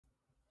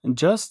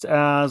Just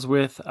as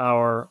with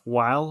our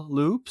while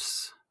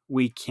loops,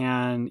 we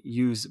can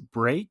use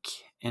break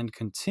and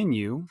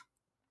continue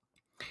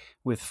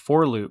with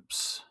for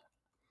loops.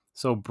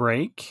 So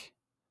break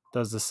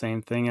does the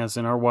same thing as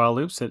in our while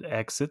loops. It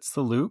exits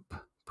the loop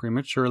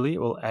prematurely.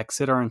 It will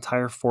exit our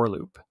entire for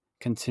loop.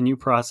 Continue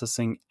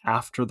processing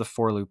after the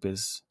for loop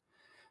is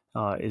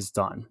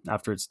done,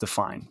 after it's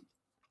defined.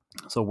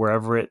 So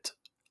wherever it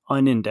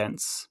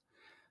unindents,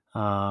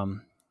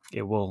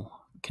 it will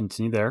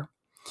continue there.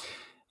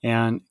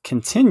 And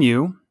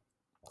continue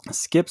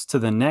skips to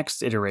the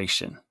next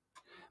iteration,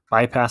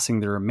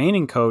 bypassing the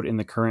remaining code in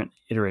the current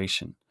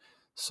iteration.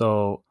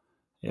 So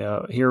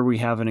here we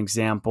have an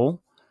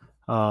example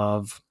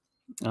of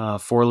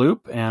for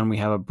loop, and we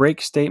have a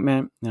break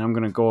statement. And I'm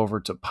going to go over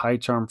to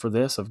PyCharm for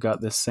this. I've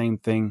got this same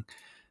thing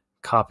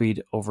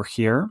copied over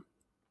here.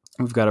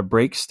 We've got a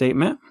break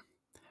statement,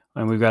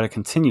 and we've got a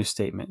continue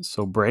statement.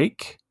 So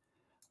break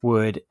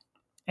would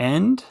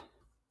end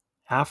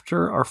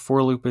after our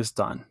for loop is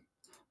done.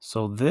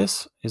 So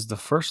this is the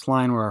first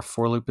line where our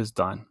for loop is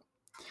done.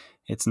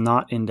 It's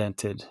not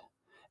indented.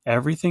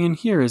 Everything in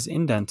here is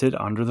indented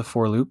under the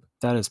for loop.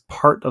 That is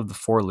part of the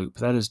for loop.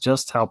 That is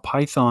just how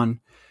Python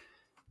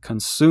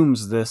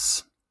consumes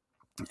this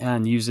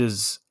and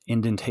uses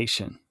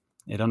indentation.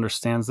 It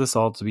understands this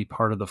all to be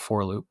part of the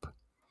for loop.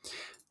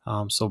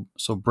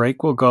 So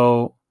break will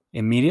go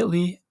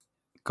immediately,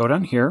 go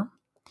down here,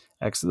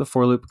 exit the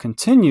for loop.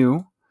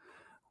 Continue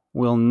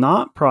will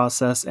not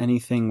process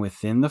anything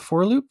within the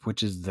for loop,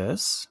 which is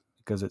this,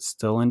 because it's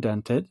still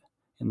indented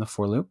in the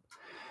for loop.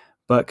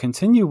 But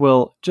continue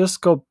will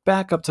just go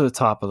back up to the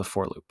top of the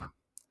for loop.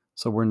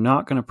 So we're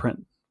not going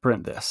to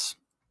print this.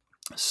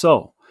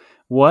 So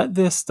what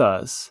this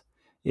does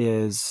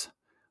is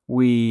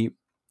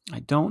I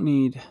don't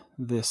need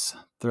this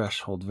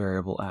threshold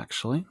variable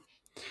actually.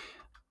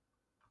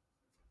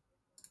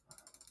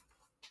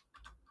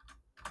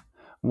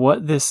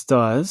 What this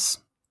does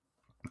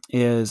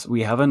is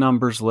we have a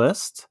numbers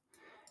list,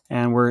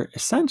 and we're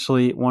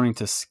essentially wanting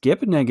to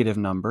skip negative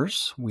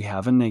numbers. We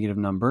have a negative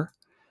number,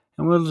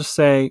 and we'll just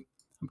say,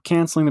 I'm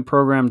canceling the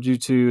program due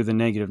to the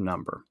negative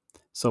number.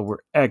 So we're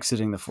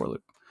exiting the for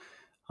loop.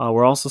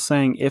 We're also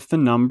saying if the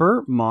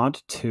number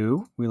mod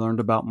 2, we learned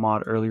about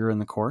mod earlier in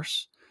the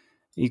course,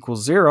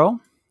 equals 0,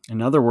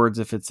 in other words,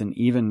 if it's an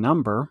even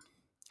number,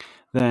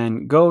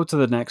 then go to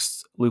the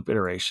next loop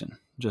iteration.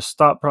 Just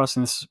stop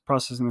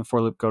processing the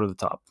for loop, go to the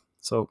top.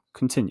 So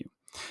continue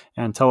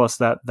and tell us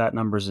that that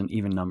number is an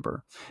even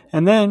number.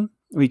 And then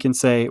we can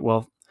say,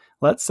 well,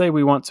 let's say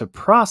we want to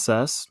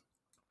process.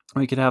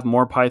 We could have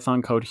more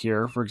Python code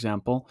here, for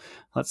example.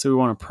 Let's say we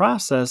want to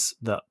process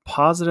the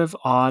positive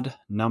odd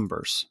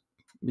numbers,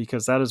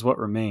 because that is what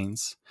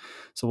remains.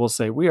 So we'll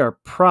say we are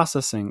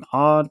processing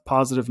odd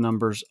positive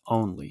numbers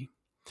only.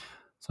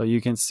 So you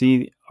can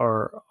see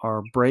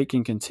our break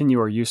and continue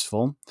are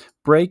useful.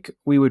 Break,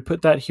 we would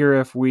put that here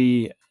if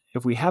we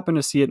happen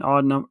to see an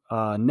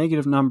odd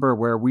negative number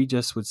where we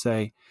just would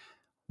say,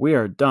 we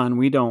are done.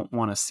 We don't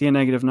want to see a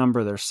negative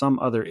number. There's some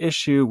other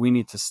issue. We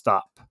need to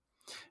stop.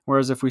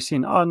 Whereas if we see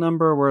an odd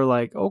number, we're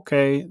like,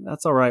 okay,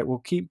 that's all right. We'll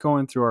keep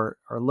going through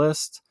our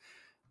list,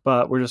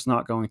 but we're just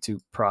not going to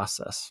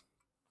process.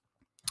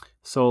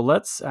 So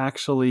let's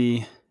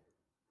actually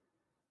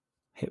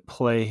hit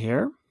play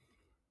here,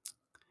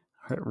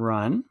 hit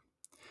run,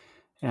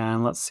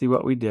 and let's see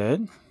what we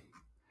did.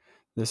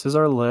 This is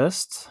our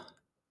list.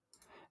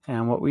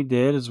 And what we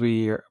did is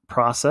we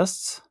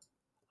processed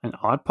an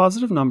odd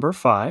positive number,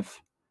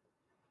 5.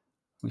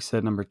 We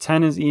said number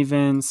 10 is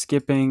even,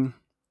 skipping,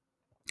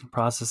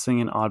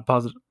 processing an odd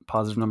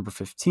positive number,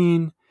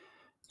 15.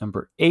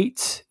 Number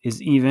 8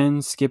 is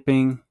even,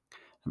 skipping.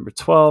 Number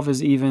 12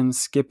 is even,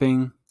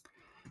 skipping.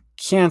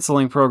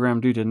 Canceling program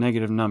due to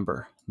negative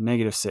number,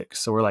 -6.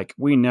 So we're like,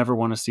 we never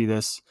want to see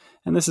this.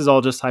 And this is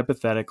all just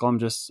hypothetical. I'm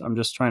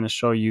just trying to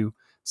show you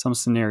some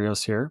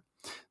scenarios here.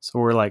 So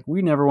we're like,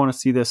 we never want to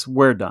see this.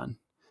 We're done.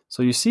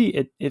 So you see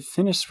it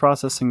finished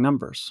processing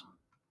numbers,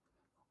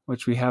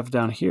 which we have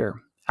down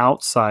here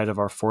outside of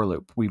our for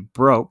loop. We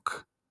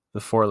broke the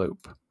for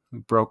loop. We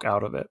broke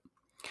out of it.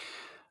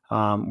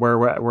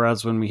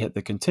 Whereas when we hit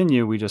the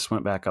continue, we just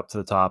went back up to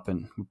the top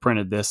and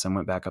printed this and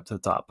went back up to the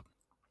top.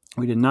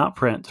 We did not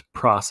print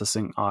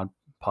processing odd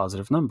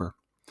positive number.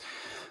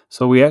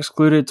 So we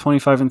excluded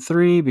 25 and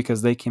 3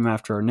 because they came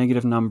after our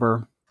negative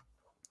number.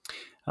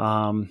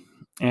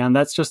 And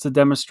that's just a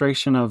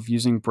demonstration of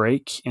using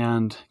break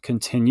and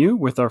continue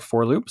with our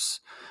for loops.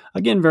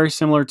 Again, very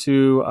similar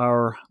to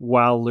our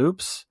while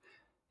loops,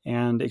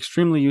 and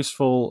extremely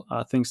useful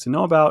things to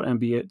know about and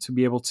to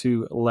be able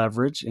to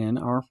leverage in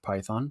our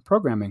Python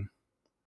programming.